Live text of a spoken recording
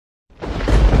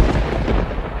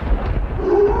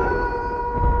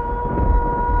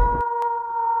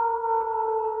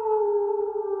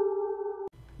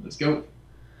go.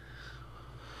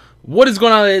 What is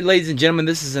going on, ladies and gentlemen?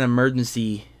 This is an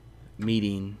emergency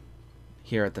meeting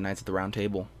here at the Knights at the Round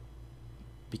Table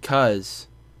because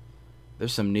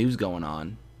there's some news going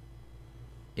on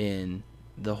in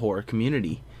the horror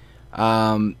community.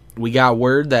 We got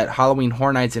word that Halloween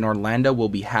Horror Nights in Orlando will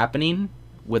be happening,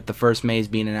 with the first maze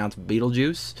being announced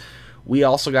Beetlejuice. We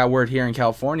also got word here in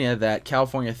California that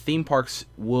California theme parks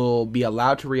will be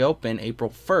allowed to reopen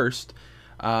April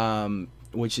 1st,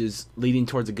 which is leading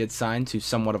towards a good sign to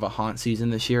somewhat of a haunt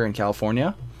season this year in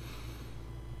California.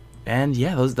 And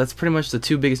yeah, that's pretty much the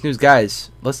two biggest news.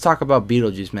 Guys, let's talk about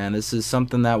Beetlejuice, man. This is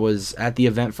something that was at the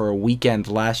event for a weekend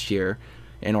last year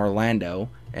in Orlando,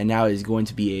 and now is going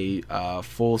to be a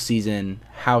full season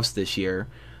house this year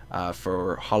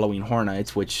for Halloween Horror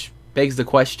Nights, which begs the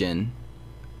question,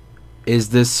 was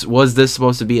this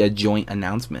supposed to be a joint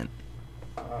announcement?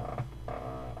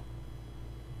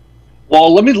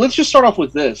 Well, let's just start off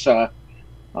with this.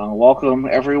 Welcome,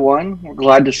 everyone. We're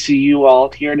glad to see you all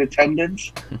here in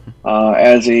attendance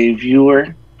as a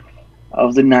viewer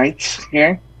of the Knights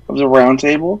here, of the Round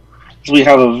Table. So we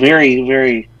have a very,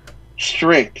 very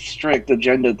strict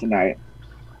agenda tonight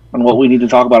on what we need to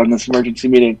talk about in this emergency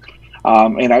meeting.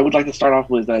 And I would like to start off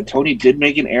with Tony did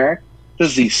make an error.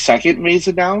 This is the second maze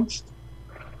announced.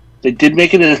 They did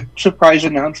make a surprise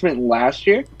announcement last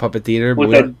year. Puppet Theater.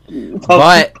 Puppet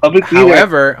Theater.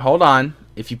 However, hold on.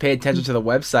 If you pay attention to the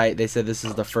website, they said this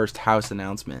is the first house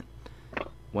announcement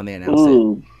when they announced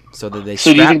it. So did they?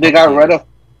 So do you think they got rid of?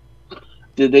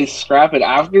 Did they scrap it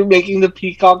after making the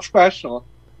Peacock special?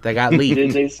 They got leaked.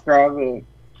 Did they scrap it?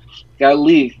 Got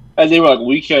leaked, and they were like,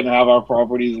 "We can't have our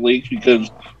properties leaked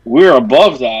because we're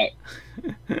above that."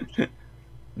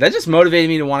 That just motivated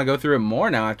me to want to go through it more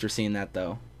now after seeing that,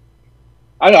 though.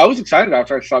 I was excited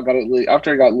after I saw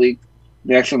after it got leaked.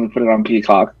 They accidentally put it on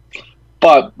Peacock.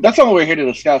 But that's not what we're here to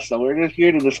discuss, though. We're just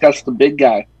here to discuss the big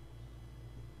guy.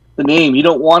 The name you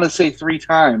don't want to say 3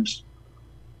 times.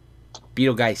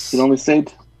 Beetlegeist. You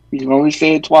can only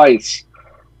say it twice.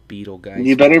 Beetlegeist.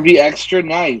 You better be extra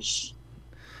nice.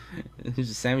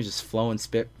 Sammy's just flowing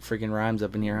spit freaking rhymes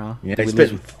up in here, huh? Yeah,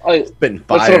 spitting fire. That's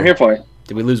what I'm here for.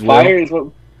 Did we lose fire Will? Is what...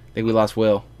 I think we lost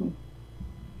Will.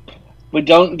 But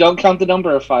don't count the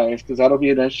number of fires, because that'll be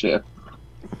an issue.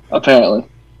 Apparently.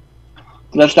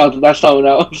 That's not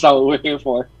what we're here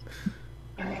for.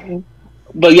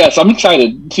 But yes, I'm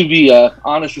excited, to be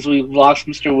honest, as we've lost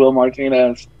Mr. Will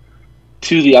Martinez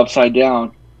to the Upside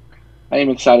Down. I am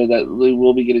excited that we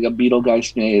will be getting a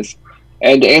Beetlegeist maze.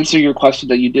 And to answer your question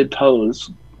that you did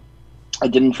pose, I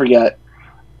didn't forget.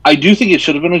 I do think it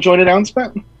should have been a joint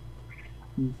announcement,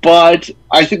 but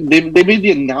I think they made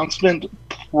the announcement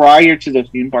prior to the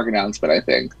theme park announcement, I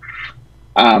think.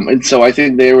 And so I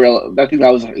think that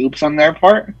was an oops on their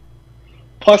part.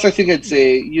 Plus, I think it's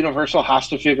Universal has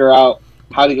to figure out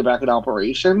how to get back in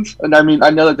operations. And I mean, I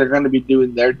know that they're going to be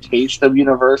doing their taste of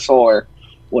Universal or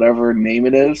whatever name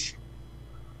it is.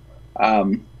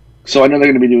 So I know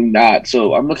they're going to be doing that.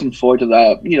 So I'm looking forward to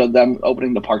that, them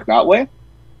opening the park that way.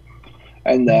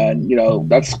 And then,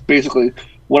 that's basically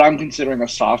what I'm considering a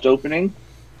soft opening.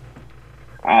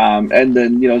 And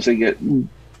then, as they get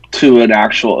to an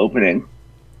actual opening.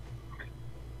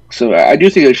 So I do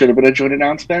think it should have been a joint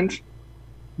announcement,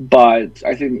 but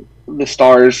I think the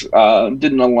stars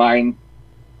didn't align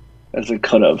as they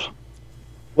could have.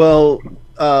 Well,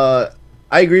 I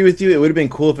agree with you. It would have been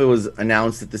cool if it was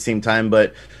announced at the same time,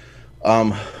 but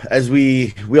as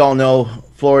we all know,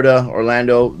 Florida,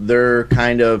 Orlando, they're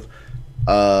kind of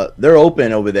they're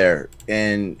open over there,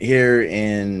 and here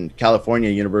in California,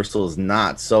 Universal is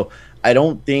not. So I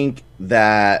don't think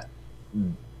that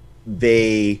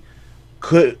they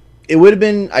could. It would have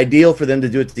been ideal for them to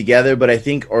do it together, but I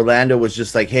think Orlando was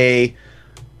just like, hey,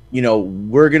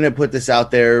 we're going to put this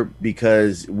out there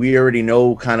because we already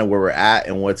know kind of where we're at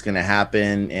and what's going to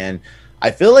happen. And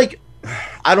I feel like,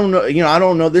 I don't know, I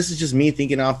don't know. This is just me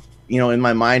thinking off, in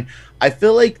my mind. I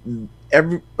feel like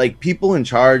people in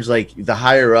charge, like the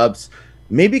higher ups,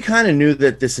 maybe kind of knew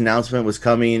that this announcement was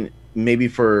coming, maybe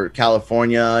for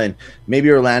California, and maybe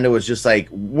Orlando was just like,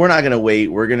 we're not going to wait.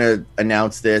 We're going to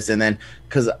announce this. And then,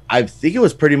 because I think it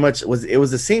was pretty much, it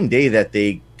was the same day that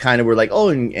they kind of were like, oh,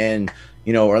 and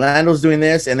Orlando's doing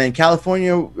this, and then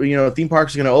California, theme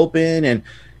parks are going to open.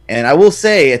 And I will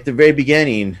say at the very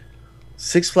beginning,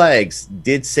 Six Flags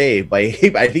did say by,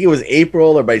 I think it was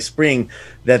April or by spring,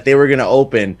 that they were going to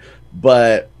open.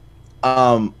 But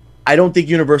I don't think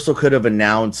Universal could have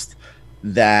announced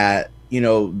that,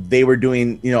 they were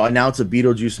doing, announce a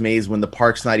Beetlejuice maze when the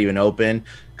park's not even open,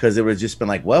 because it would have just been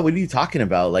like, what are you talking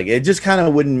about? Like, it just kind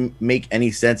of wouldn't make any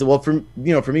sense. Well, for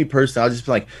me personally, I'll just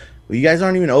be like, well, you guys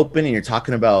aren't even open, and you're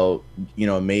talking about, you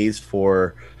know, a maze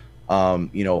for,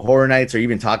 you know, Horror Nights, or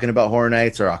even talking about Horror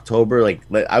Nights or October. Like,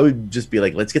 I would just be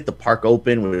like, let's get the park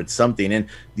open with something. And,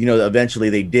 you know, eventually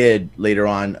they did later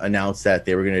on announce that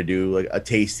they were going to do like a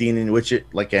tasting, in which it,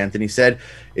 like Anthony said,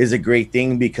 is a great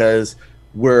thing, because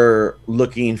we're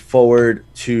looking forward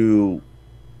to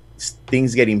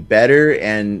things getting better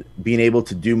and being able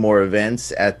to do more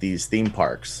events at these theme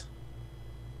parks.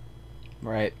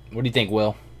 Right. What do you think,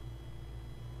 Will?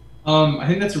 I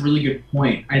think that's a really good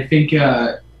point. I think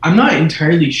I'm not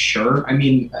entirely sure. I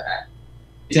mean,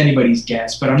 it's anybody's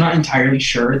guess, but I'm not entirely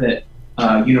sure that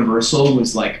Universal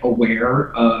was like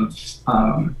aware of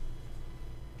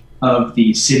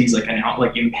the city's like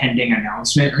impending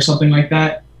announcement or something like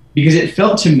that, because it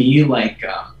felt to me like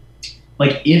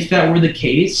if that were the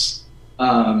case,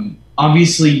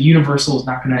 obviously Universal is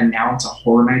not going to announce a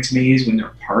Horror Nights maze when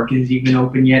their park isn't even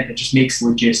open yet. That just makes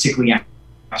logistically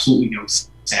absolutely no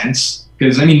sense.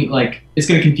 Because I mean, like, it's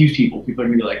going to confuse people. People are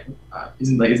going to be like,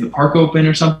 is the park open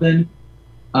or something?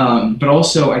 But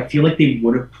also, I feel like they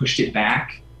would have pushed it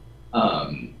back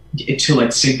to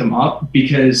like sync them up,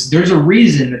 because there's a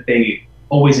reason that they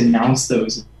always announce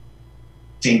those at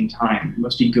the same time. It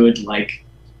must be good, like,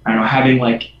 I don't know, having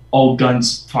like all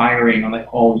guns firing on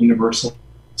like all Universals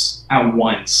at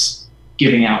once,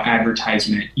 giving out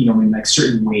advertisement, you know, in like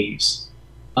certain waves.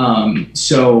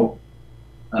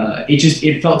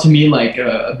 It felt to me like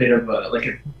a bit of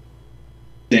that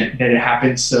it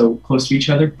happened so close to each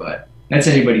other, but that's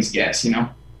anybody's guess, you know?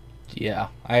 Yeah,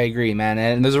 I agree, man.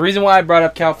 And there's a reason why I brought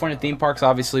up California theme parks.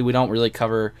 Obviously, we don't really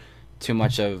cover too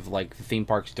much of like the theme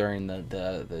parks during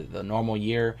the normal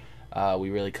year. We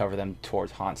really cover them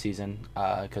towards haunt season,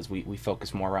 because we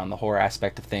focus more around the horror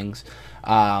aspect of things.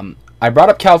 I brought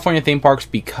up California theme parks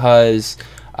because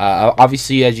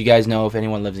obviously, as you guys know, if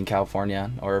anyone lives in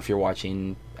California or if you're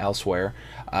watching elsewhere,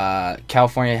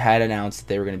 California had announced that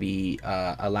they were going to be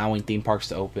allowing theme parks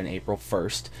to open April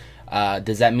 1st.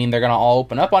 Does that mean they're going to all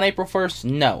open up on April 1st?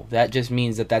 No. That just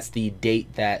means that that's the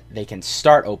date that they can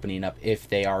start opening up if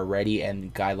they are ready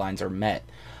and guidelines are met.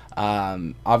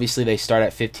 Obviously, they start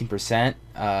at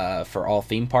 15% for all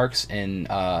theme parks in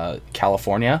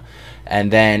California, and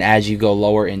then as you go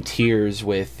lower in tiers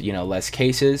with, you know, less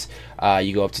cases,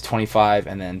 you go up to 25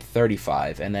 and then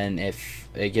 35, and then if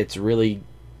it gets really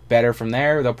better from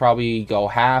there, they'll probably go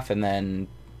half and then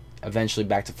eventually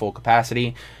back to full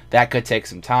capacity. That could take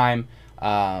some time.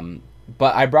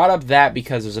 But I brought up that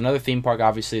because there's another theme park,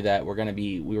 obviously, that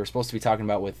we were supposed to be talking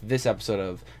about with this episode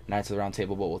of Knights of the Round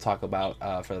Table, but we'll talk about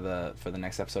for the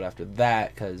next episode after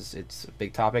that, because it's a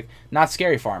big topic. Knott's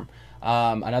Scary Farm.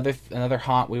 Another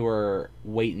haunt we were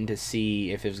waiting to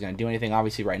see if it was going to do anything.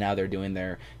 Obviously, right now they're doing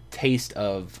their Taste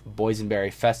of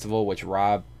Boysenberry Festival, which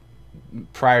Rob,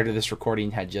 prior to this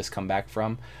recording, had just come back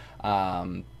from.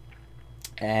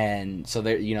 And so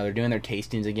they're doing their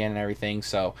tastings again and everything.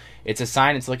 So it's a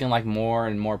sign. It's looking like more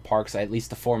and more parks, at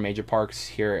least the 4 major parks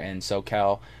here in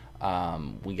SoCal.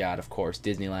 We got, of course,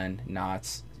 Disneyland,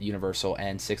 Knott's, Universal,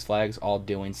 and Six Flags all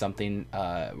doing something,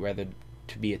 whether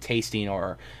to be a tasting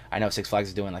or I know Six Flags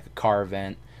is doing like a car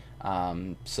event.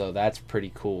 So that's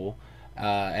pretty cool.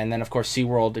 And then, of course,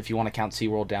 SeaWorld, if you want to count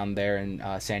SeaWorld down there in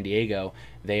San Diego,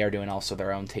 they are doing also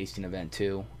their own tasting event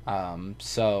too.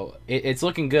 So it's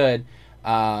looking good.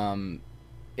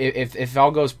 If all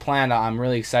goes planned, I'm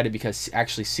really excited because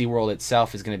actually SeaWorld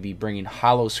itself is going to be bringing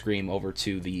Howl-O-Scream over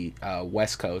to the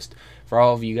West Coast. For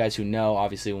all of you guys who know,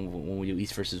 obviously when we do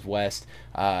East versus West,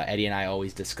 Eddie and I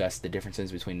always discuss the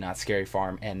differences between Knott's Scary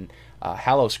Farm and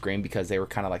Howl-O-Scream, because they were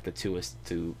kind of like the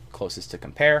two closest to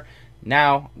compare.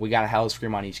 Now we got a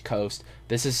Howl-O-Scream on each coast.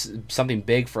 This is something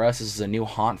big for us. This is a new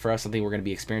haunt for us, something we're going to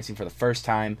be experiencing for the first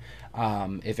time.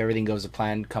 If everything goes to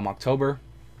plan come October.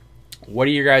 What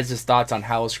are your guys' thoughts on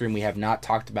Howl-O-Scream? We have not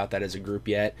talked about that as a group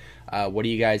yet. What do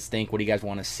you guys think? What do you guys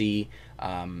want to see?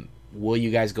 Will you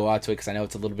guys go out to it? Because I know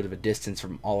it's a little bit of a distance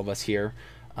from all of us here.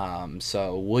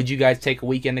 So would you guys take a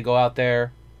weekend to go out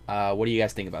there? What do you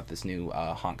guys think about this new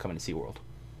haunt coming to SeaWorld?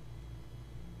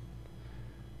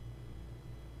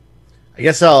 I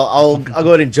guess I'll go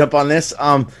ahead and jump on this.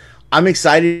 I'm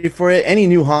excited for it. Any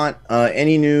new haunt,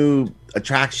 any new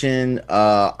attraction,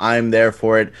 I'm there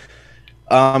for it.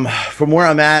 From where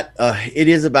I'm at, it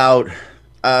is about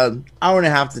hour and a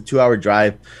half to 2 hour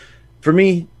drive. For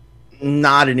me,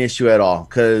 not an issue at all,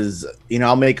 because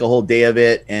I'll make a whole day of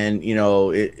it, and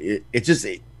it just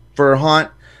for a haunt,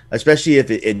 especially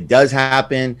if it does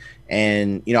happen,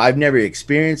 and I've never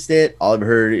experienced it. All I've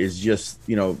heard is just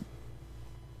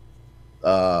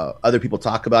other people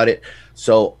talk about it.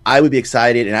 So I would be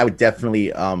excited, and I would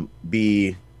definitely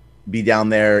be be down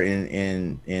there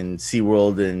in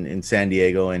SeaWorld and in San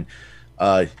Diego, and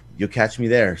you'll catch me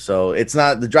there. So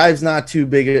the drive's not too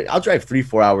big. I'll drive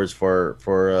 3-4 hours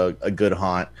for a good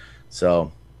haunt.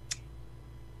 So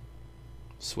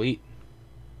sweet.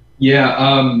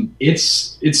 Yeah,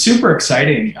 it's super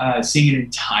exciting seeing an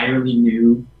entirely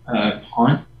new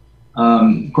haunt.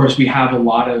 Of course, we have a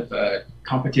lot of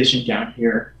competition down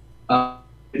here.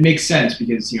 It makes sense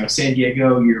because San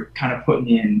Diego, you're kind of putting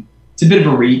in. It's a bit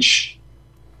of a reach,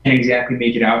 and exactly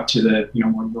make it out to the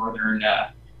more northern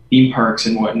theme parks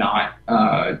and whatnot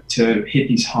to hit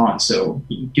these haunts. So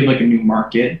you give like a new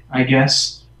market, I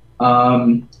guess.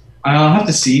 I'll have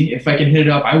to see if I can hit it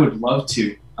up. I would love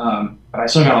to, but I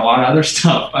still got a lot of other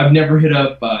stuff. I've never hit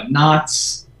up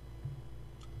Knott's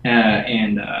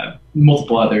and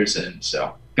multiple others, and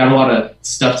so got a lot of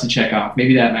stuff to check off.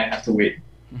 Maybe that might have to wait.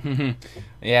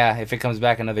 Yeah, if it comes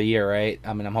back another year, right?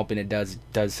 I mean, I'm hoping it does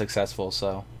successful.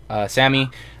 So, Sammy,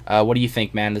 what do you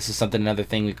think, man? This is another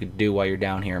thing we could do while you're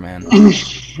down here, man.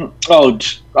 Oh,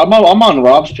 I'm on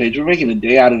Rob's page. We're making a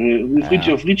day out of it.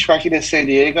 If we track it to San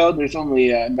Diego, there's only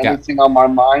another thing on my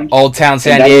mind. Old Town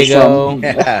San Diego.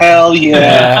 Hell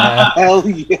yeah. Hell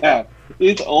yeah.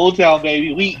 It's Old Town,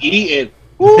 baby. We eat it.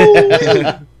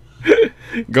 Woo!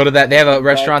 Go to that. They have a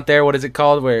restaurant there. What is it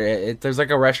called? Where there's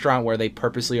like a restaurant where they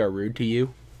purposely are rude to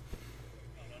you.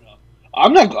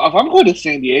 I'm not. If I'm going to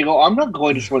San Diego, I'm not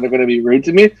going to where they're going to be rude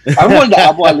to me. I'm going to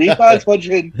Abuelita. She's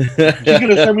going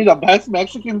to serve me the best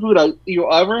Mexican food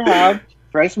you'll ever have.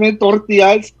 Fresh made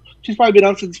tortillas. She's probably been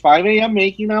up since 5 a.m.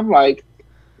 making them. Like,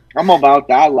 I'm about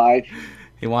that life.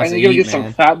 He wants and to you're eat, going to get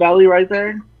man. some fat belly right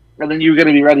there. And then you're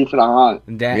gonna be ready for the hunt.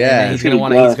 And he's gonna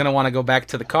want to go back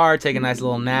to the car, take a nice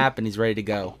little nap, and he's ready to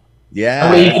go. Yeah.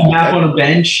 That way you can nap on a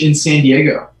bench in San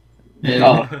Diego.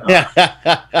 Oh. Yeah.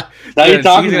 Now you're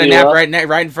talking he's to gonna me, nap Will.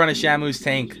 right in front of Shamu's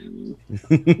tank.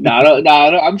 No,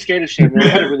 I'm scared of Shamu. I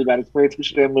had a really bad experience with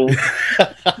Shamu.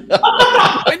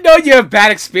 I know you have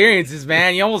bad experiences,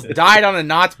 man. You almost died on a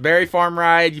Knott's Berry Farm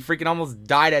ride. You freaking almost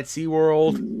died at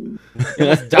SeaWorld. You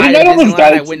almost died at Disneyland.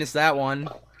 I witnessed that one.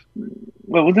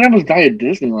 Wait, when did I almost die at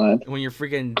Disneyland? When your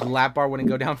freaking lap bar wouldn't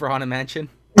go down for Haunted Mansion.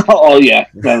 Oh yeah,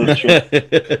 that was true.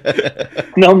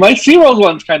 No, my SeaWorld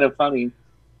one's kind of funny.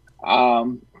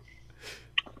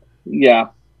 Yeah.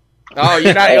 Oh,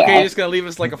 you're not okay. You're just gonna leave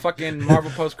us like a fucking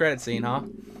Marvel post-credit scene, huh?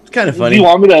 It's kind of funny. Do you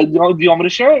want me to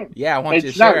share it? Yeah, I want you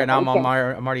to share it. And I'm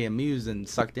already amused and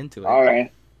sucked into it. All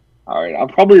right. I'm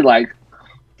probably like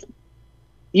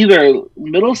either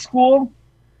middle school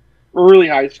or early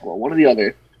high school, one or the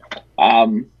other.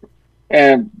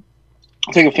 And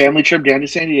take a family trip down to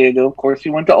San Diego. Of course,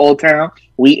 we went to Old Town.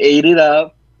 We ate it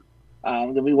up.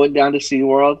 Then we went down to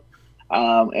SeaWorld.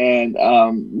 And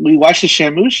we watched the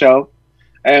Shamu show.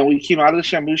 And we came out of the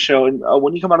Shamu show. And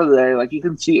when you come out of there, like you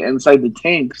can see inside the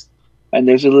tanks. And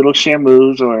there's a little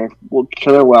Shamus or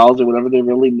killer whales or whatever their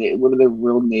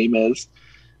real name is.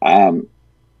 And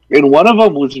one of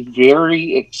them was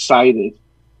very excited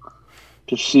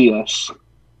to see us.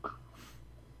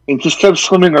 And just kept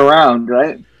swimming around,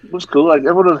 right? It was cool. Like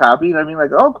everyone was happy. I mean,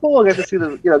 like, oh, cool! I get to see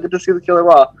the killer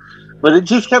whale. But it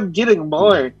just kept getting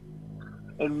more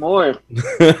and more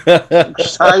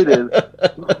excited.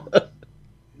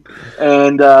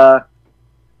 And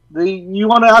you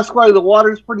want to ask why the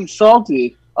water's pretty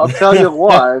salty? I'll tell you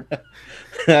why.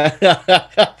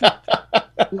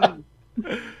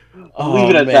 Leave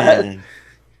it at that.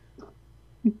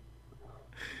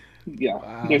 Yeah,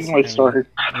 Wow, here's my story.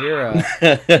 You're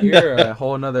a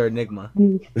whole nother enigma.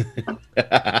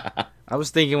 I was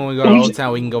thinking when we go to Old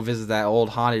Town, we can go visit that old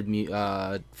haunted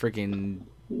freaking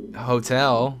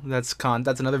hotel. That's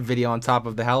another video on top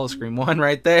of the Hallowscream one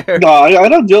right there. No, I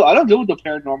don't deal with the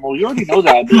paranormal. You already know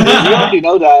that. Dude. You already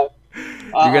know that.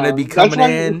 You're gonna be coming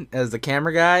in as the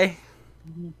camera guy.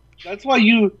 That's why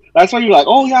you're like,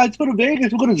 oh yeah, let's go to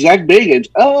Vegas. We'll go to Zach Bagans.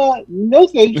 No,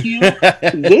 thank you.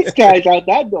 This guy's out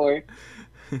that door.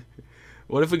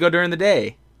 What if we go during the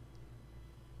day?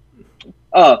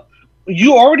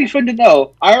 You already fin to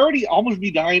know. I already almost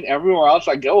be dying everywhere else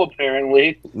I go,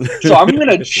 apparently. So I'm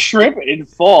gonna trip and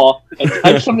fall and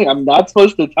touch something I'm not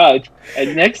supposed to touch.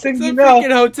 And next thing you know,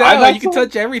 freaking hotel. You can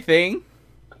touch everything.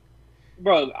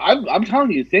 Bro, I'm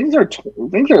telling you, things are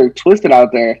twisted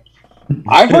out there.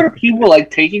 I've heard of people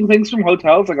like taking things from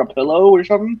hotels, like a pillow or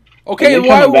something. Okay,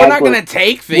 we're not gonna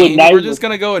take things. We're just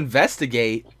gonna go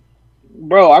investigate.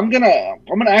 Bro, I'm gonna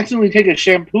accidentally take a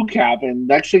shampoo cap, and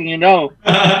next thing you know,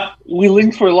 we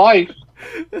linked for life.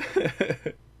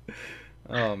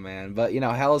 Oh man, but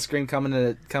Hallowscream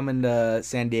coming to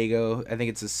San Diego. I think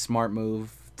it's a smart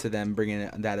move to them bringing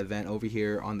that event over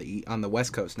here on the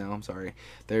West Coast now. I'm sorry.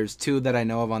 There's 2 that I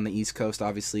know of on the East Coast,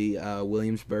 obviously,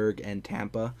 Williamsburg and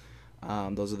Tampa.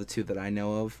 Those are the 2 that I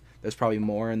know of. There's probably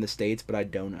more in the States, but I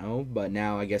don't know. But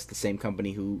now I guess the same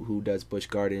company who does Busch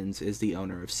Gardens is the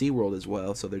owner of SeaWorld as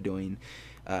well. So they're doing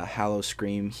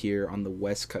Howl-O-Scream here on the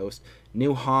West Coast.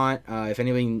 New haunt. If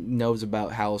anybody knows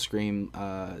about Howl-O-Scream,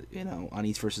 on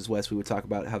East versus West, we would talk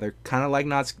about how they're kind of like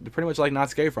pretty much like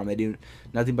Knott's Scary Farm. They do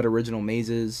nothing but original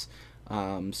mazes.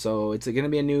 So it's going to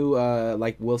be a new,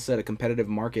 like Will said, a competitive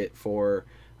market for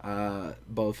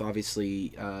both.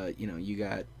 Obviously, you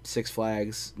got Six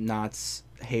Flags, Knott's,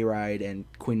 Hayride, and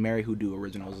Queen Mary who do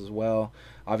originals as well.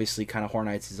 Obviously, kind of Horror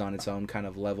Nights is on its own kind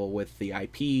of level with the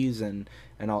IPs and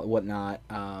all whatnot.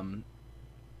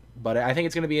 But I think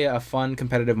it's going to be a fun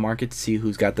competitive market to see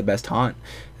who's got the best haunt.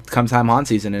 Come time haunt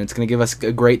season, and it's going to give us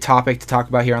a great topic to talk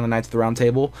about here on the Knights of the Round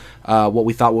Table. What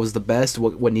we thought was the best,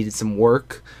 what needed some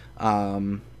work.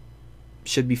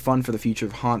 Should be fun for the future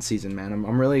of haunt season, man.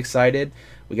 I'm really excited.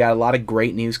 We got a lot of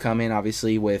great news coming,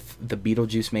 obviously, with the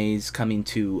Beetlejuice Maze coming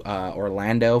to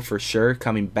Orlando for sure,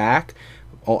 coming back.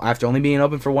 After only being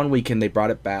open for 1 weekend, they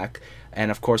brought it back. And,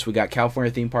 of course, we got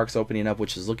California theme parks opening up,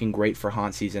 which is looking great for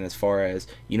haunt season as far as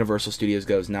Universal Studios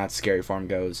goes, Knott's Scary Farm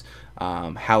goes,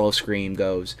 Howl-O-Scream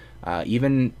goes,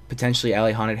 even potentially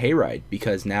LA Haunted Hayride,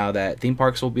 because now that theme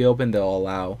parks will be open, they'll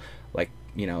allow,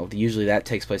 usually that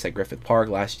takes place at Griffith Park.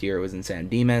 Last year it was in San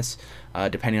Dimas.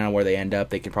 Depending on where they end up,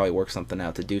 they can probably work something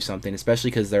out to do something,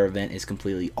 especially because their event is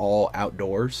completely all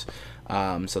outdoors,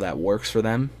 so that works for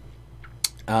them.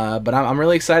 But I'm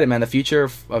really excited, man. The future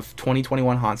of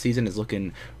 2021 haunt season is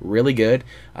looking really good.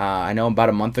 I know about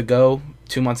 2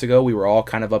 months ago, we were all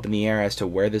kind of up in the air as to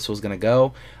where this was going to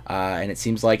go. And it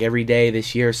seems like every day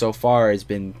this year so far has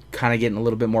been kind of getting a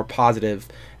little bit more positive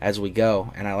as we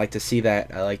go. And I like to see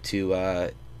that. I like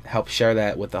to help share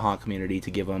that with the haunt community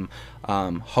to give them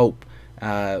hope.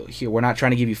 Here, we're not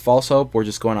trying to give you false hope. We're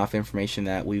just going off information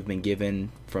that we've been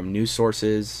given from news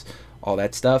sources, all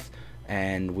that stuff.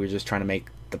 And we're just trying to make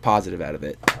the positive out of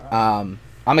it. I'm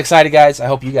excited, guys. I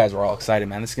hope you guys are all excited,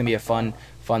 man. This is going to be a fun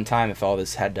time if all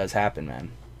this does happen,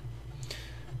 man.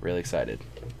 Really excited.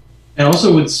 And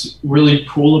also what's really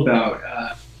cool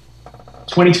about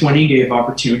 2020 gave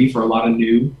opportunity for a lot of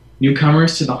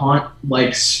newcomers to the haunt,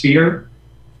 like Sphere,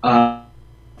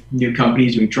 new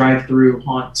companies doing drive-through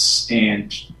haunts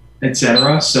and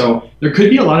etc. So there could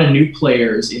be a lot of new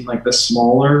players in like the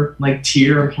smaller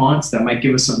tier of haunts that might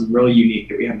give us something really unique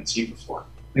that we haven't seen before.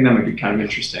 I think that might be kind of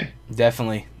interesting.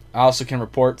 Definitely. I also can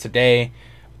report today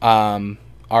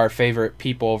our favorite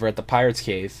people over at the Pirates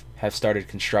Cave have started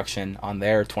construction on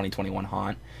their 2021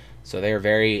 haunt. So they are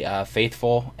very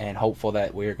faithful and hopeful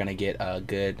that we're going to get a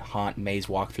good haunt maze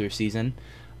walkthrough season.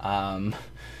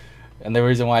 And the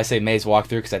reason why I say maze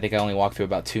walkthrough, because I think I only walked through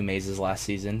about 2 mazes last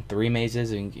season. 3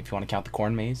 mazes, if you want to count the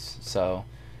corn maze. So,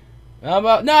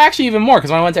 no, actually even more,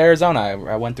 because when I went to Arizona,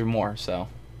 I went through more. So,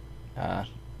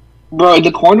 bro,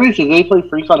 the corn maze, did they play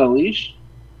Freaks on a Leash?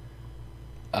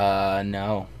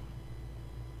 No.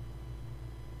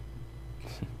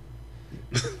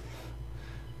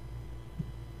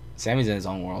 Sammy's in his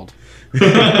own world.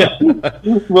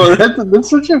 Well, that's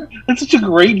such a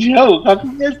great joke. How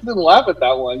come you guys didn't laugh at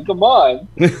that one? Come on.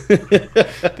 I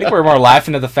think we're more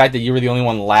laughing at the fact that you were the only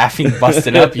one laughing,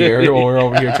 busting up here, while we're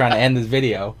over here trying to end this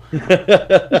video.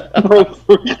 Bro,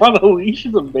 Freak on a Leash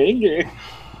is a banger.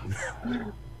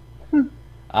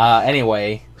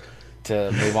 Anyway,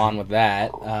 to move on with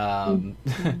that,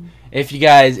 if you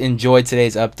guys enjoyed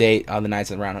today's update on the Knights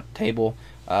of the Round Table,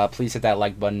 please hit that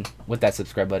like button with that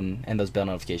subscribe button and those bell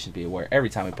notifications. Be aware every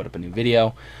time we put up a new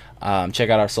video. Check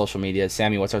out our social medias.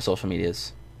 Sammy, what's our social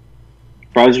medias?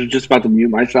 Bro, I was just about to mute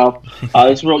myself.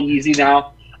 It's real easy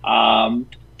now.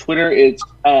 Twitter is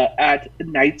at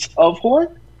Knights of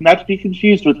Horror, not to be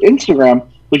confused with Instagram,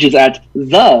 which is at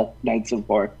the Knights of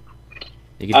Horror.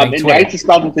 You can thank and Twitter. Knights is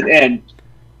spelled with an N.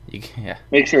 Yeah.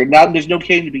 Make sure there's no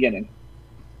K in the beginning.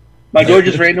 My door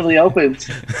just randomly opens.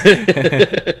 Talking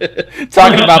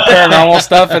about paranormal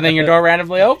stuff, and then your door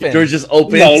randomly opens. Door just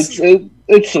opens. No,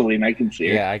 it's Celine. I can see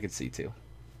her. Yeah, I can see too.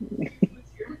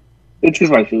 It's because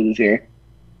my food is here.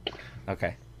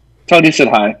 Okay. Tony said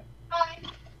hi. Hi.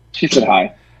 She said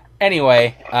hi.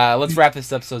 Anyway, let's wrap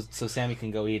this up so Sammy can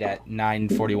go eat at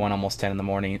 9:41, almost 10 in the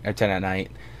morning, or 10 at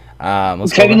night.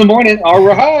 Let's 10 in the morning. All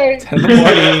right. 10 in the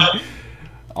morning.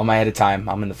 On my head of time.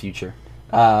 I'm in the future.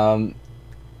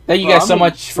 Thank you guys so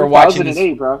much for watching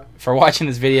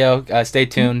this video. Stay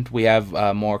tuned. We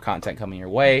have more content coming your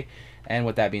way. And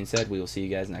with that being said, we will see you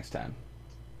guys next time.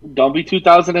 Don't be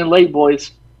 2000 and late,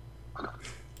 boys.